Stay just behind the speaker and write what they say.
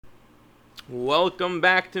Welcome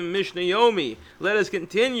back to Mishnah Yomi. Let us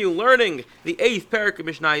continue learning the 8th Perek of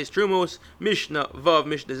Mishna is Terumos, Mishnah Vav,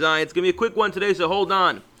 Mishnah Zayin. It's going to be a quick one today, so hold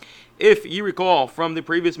on. If you recall from the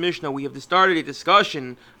previous Mishnah, we have started a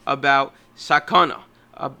discussion about sakana,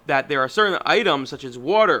 that there are certain items such as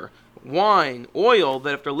water, wine, oil,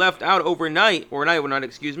 that if they're left out overnight,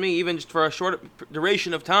 even just for a short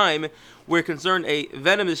duration of time, we're concerned a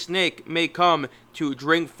venomous snake may come to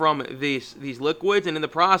drink from these liquids, and in the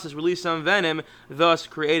process release some venom, thus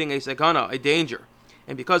creating a sakana, a danger.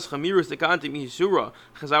 And because Chamirus Dekanti Misura,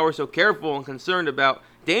 Chazal were so careful and concerned about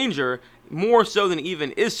danger, more so than even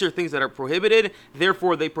Isser, things that are prohibited,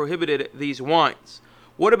 therefore they prohibited these wines.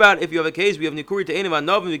 What about if you have a case, we have Nikuri Te'enim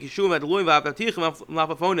V'Novim V'Kishum V'Adluim V'Apatichim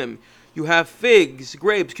V'Lafafonim. You have figs,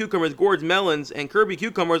 grapes, cucumbers, gourds, melons, and Kirby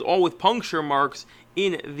cucumbers, all with puncture marks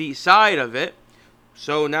in the side of it.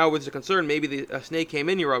 So now with the concern, maybe a snake came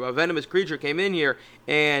in here, a venomous creature came in here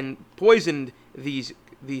and poisoned these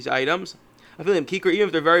items. I feel them kikar, even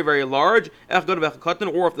if they're very, very large, or if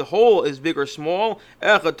the hole is big or small,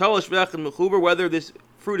 whether this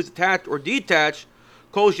fruit is attached or detached,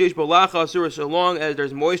 so long as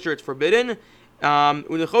there's moisture, it's forbidden.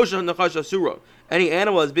 Any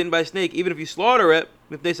animal that's bitten by a snake, even if you slaughter it,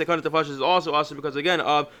 if they sakana nefashos, is also because, again,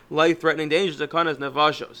 of life-threatening dangers, sakanas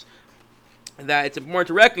nefashos. That it's important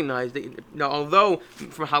to recognize that, although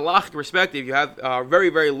from halachic perspective you have very,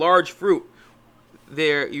 very large fruit,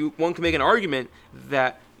 one can make an argument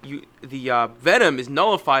that the venom is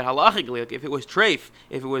nullified halachically. Like if it was treif,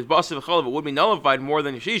 if it was basiv v'cholav, it would be nullified more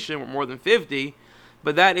than shishim or more than 50.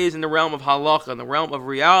 But that is in the realm of halacha, in the realm of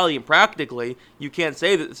reality, and practically, you can't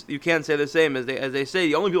say that. You can't say the same as they say.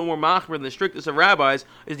 The only people more machmir than the strictest of rabbis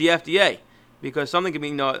is the FDA, because something can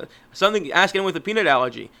be something. Ask anyone with a peanut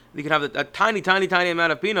allergy, they can have a tiny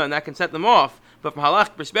amount of peanut, and that can set them off. But from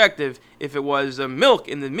halachic perspective, if it was milk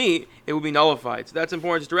in the meat, it would be nullified. So that's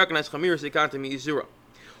important just to recognize chamir sekanta mi'izura.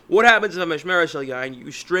 What happens if a meshmera shel yain,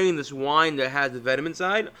 you strain this wine that has the venom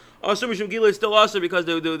inside? Also, mishum gila is still also because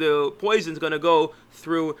the poison is going to go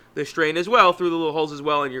through the strain as well, through the little holes as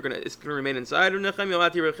well, and it's going to remain inside.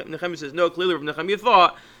 Nechemia says no. Clearly, Nechemia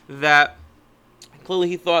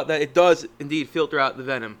thought that it does indeed filter out the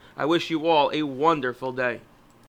venom. I wish you all a wonderful day.